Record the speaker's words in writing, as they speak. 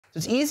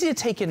It's easy to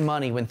take in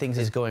money when things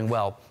is going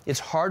well. It's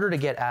harder to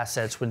get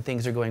assets when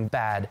things are going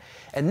bad.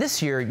 And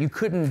this year, you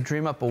couldn't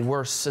dream up a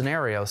worse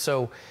scenario.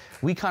 So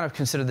we kind of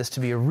consider this to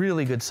be a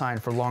really good sign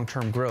for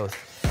long-term growth.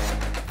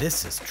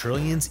 This is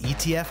Trillions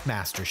ETF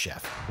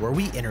MasterChef, where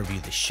we interview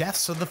the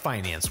chefs of the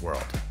finance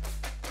world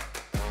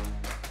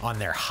on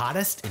their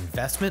hottest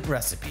investment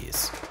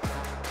recipes.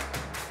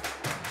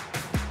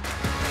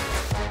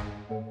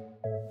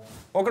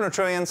 Welcome to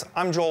Trillions.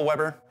 I'm Joel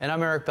Weber. And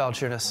I'm Eric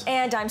Balchunas.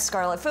 And I'm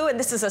Scarlet Fu, and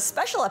this is a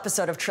special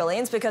episode of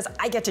Trillions because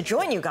I get to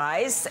join you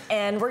guys,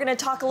 and we're going to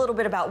talk a little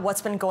bit about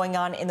what's been going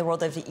on in the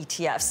world of the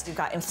ETFs. You've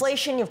got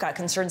inflation, you've got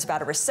concerns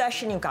about a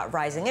recession, you've got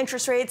rising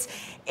interest rates.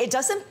 It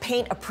doesn't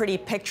paint a pretty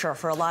picture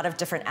for a lot of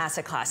different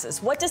asset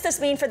classes. What does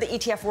this mean for the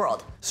ETF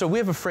world? So we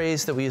have a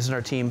phrase that we use in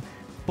our team.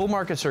 Bull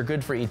markets are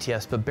good for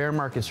ETFs, but bear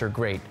markets are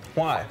great.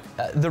 Why?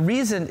 The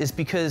reason is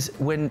because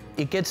when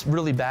it gets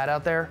really bad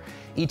out there,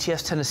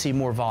 ETFs tend to see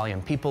more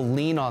volume. People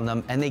lean on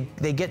them and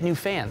they get new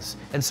fans.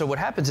 And so what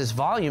happens is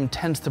volume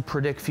tends to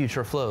predict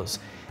future flows.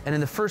 And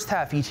in the first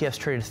half, ETFs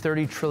traded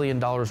 $30 trillion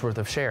worth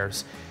of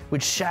shares,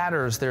 which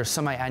shatters their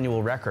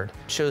semi-annual record.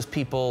 It shows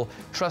people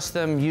trust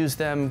them, use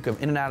them, go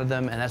in and out of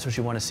them, and that's what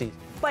you want to see.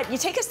 But you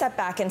take a step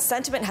back and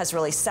sentiment has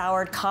really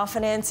soured,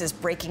 confidence is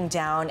breaking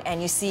down,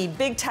 and you see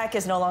big tech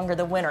is no longer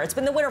the winner. It's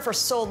been the winner for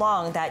so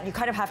long that you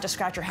kind of have to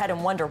scratch your head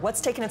and wonder what's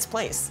taken its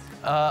place.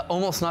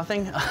 Almost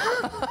nothing.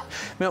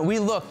 No, we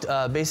looked,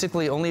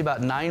 basically only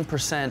about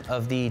 9%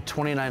 of the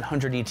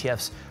 2,900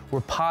 ETFs were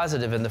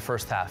positive in the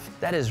first half.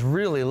 That is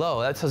really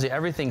low. That tells you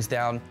everything's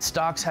down.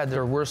 Stocks had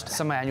their worst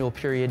semi-annual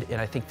period in,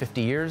 I think,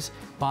 50 years.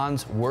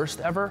 Bonds, worst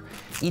ever.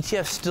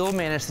 ETFs still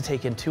managed to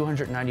take in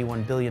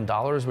 $291 billion,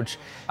 which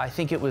I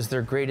think it was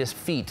their greatest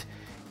feat,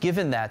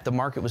 given that the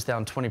market was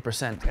down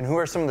 20%. And who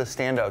are some of the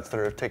standouts that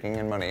are taking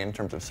in money in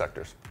terms of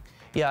sectors?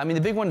 Yeah, I mean,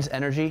 the big one is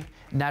energy,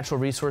 natural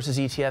resources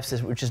ETFs,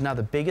 which is now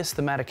the biggest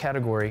thematic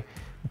category,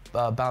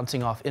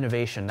 bouncing off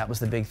innovation. That was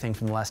the big thing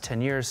from the last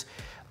 10 years.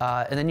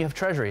 And then you have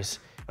treasuries.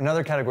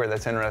 Another category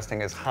that's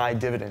interesting is high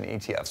dividend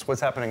ETFs.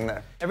 What's happening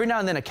there? Every now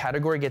and then a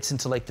category gets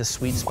into like the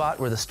sweet spot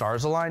where the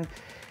stars align.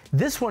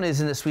 This one is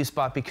in the sweet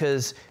spot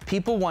because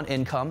people want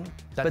income,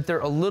 but they're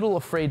a little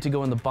afraid to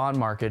go in the bond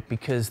market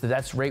because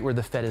that's right where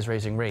the Fed is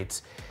raising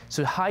rates.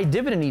 So high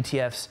dividend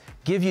ETFs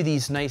give you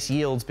these nice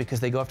yields because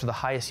they go after the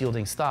highest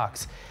yielding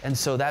stocks. And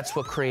so that's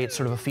what creates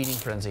sort of a feeding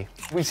frenzy.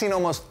 We've seen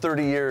almost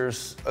 30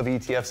 years of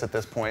ETFs at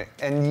this point,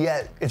 and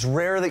yet it's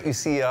rare that you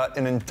see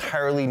an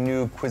entirely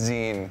new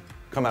cuisine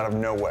come out of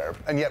nowhere.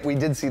 And yet we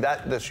did see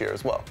that this year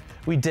as well.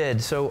 We did.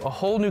 So a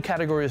whole new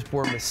category was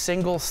born with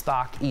single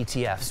stock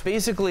ETFs.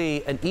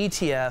 Basically an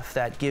ETF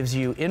that gives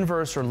you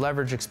inverse or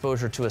leverage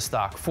exposure to a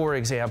stock. For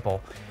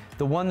example,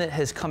 the one that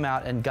has come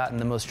out and gotten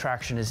the most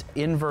traction is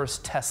inverse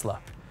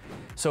Tesla.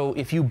 So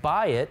if you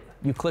buy it,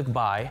 you click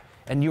buy,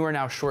 and you are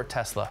now short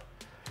Tesla.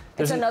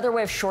 It's another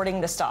way of shorting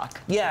the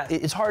stock. Yeah,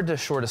 it's hard to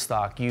short a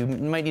stock. You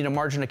might need a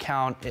margin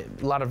account.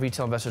 A lot of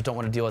retail investors don't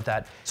want to deal with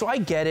that. So I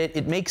get it.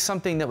 It makes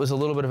something that was a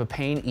little bit of a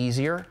pain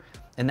easier.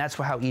 And that's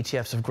how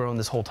ETFs have grown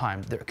this whole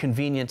time. Their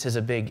convenience is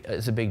a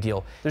big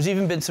deal. There's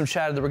even been some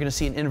chatter that we're going to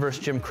see an inverse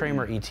Jim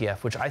Cramer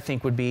ETF, which I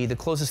think would be the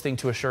closest thing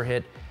to a sure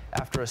hit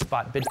after a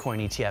spot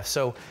Bitcoin ETF.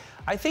 So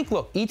I think,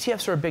 look,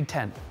 ETFs are a big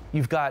tent.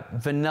 You've got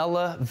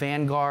vanilla,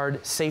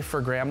 Vanguard, safe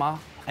for grandma,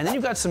 and then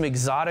you've got some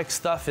exotic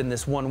stuff in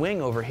this one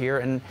wing over here,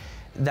 and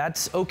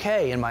that's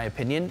okay in my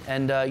opinion.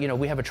 And you know,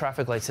 we have a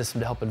traffic light system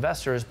to help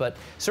investors, but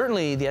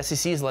certainly the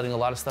SEC is letting a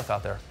lot of stuff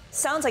out there.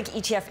 Sounds like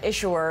ETF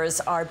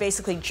issuers are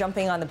basically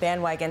jumping on the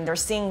bandwagon. They're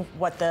seeing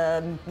what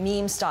the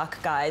meme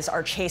stock guys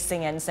are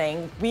chasing and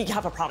saying, we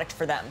have a product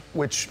for them.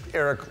 Which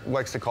Eric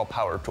likes to call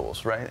power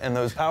tools, right? And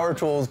those power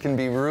tools can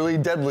be really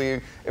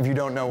deadly if you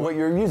don't know what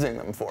you're using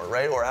them for,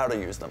 right? Or how to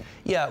use them.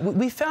 Yeah,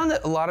 we found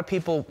that a lot of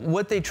people,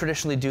 what they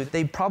traditionally do,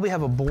 they probably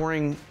have a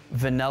boring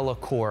vanilla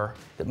core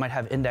that might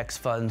have index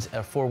funds, a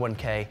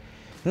 401k,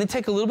 and they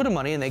take a little bit of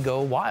money and they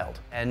go wild.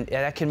 And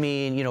that can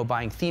mean, you know,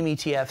 buying theme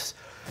ETFs,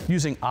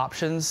 using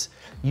options,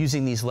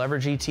 using these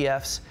leverage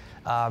ETFs.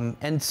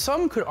 And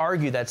some could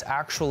argue that's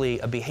actually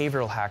a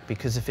behavioral hack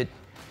because if it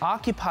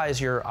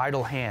occupies your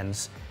idle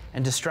hands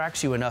and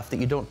distracts you enough that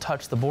you don't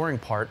touch the boring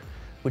part,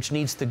 which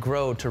needs to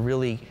grow to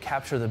really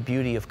capture the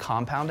beauty of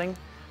compounding,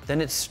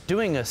 then it's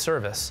doing a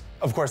service.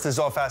 Of course, this is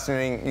all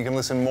fascinating. You can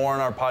listen more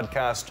on our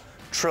podcast,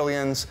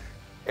 Trillions.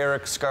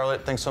 Eric,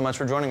 Scarlet, thanks so much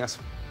for joining us.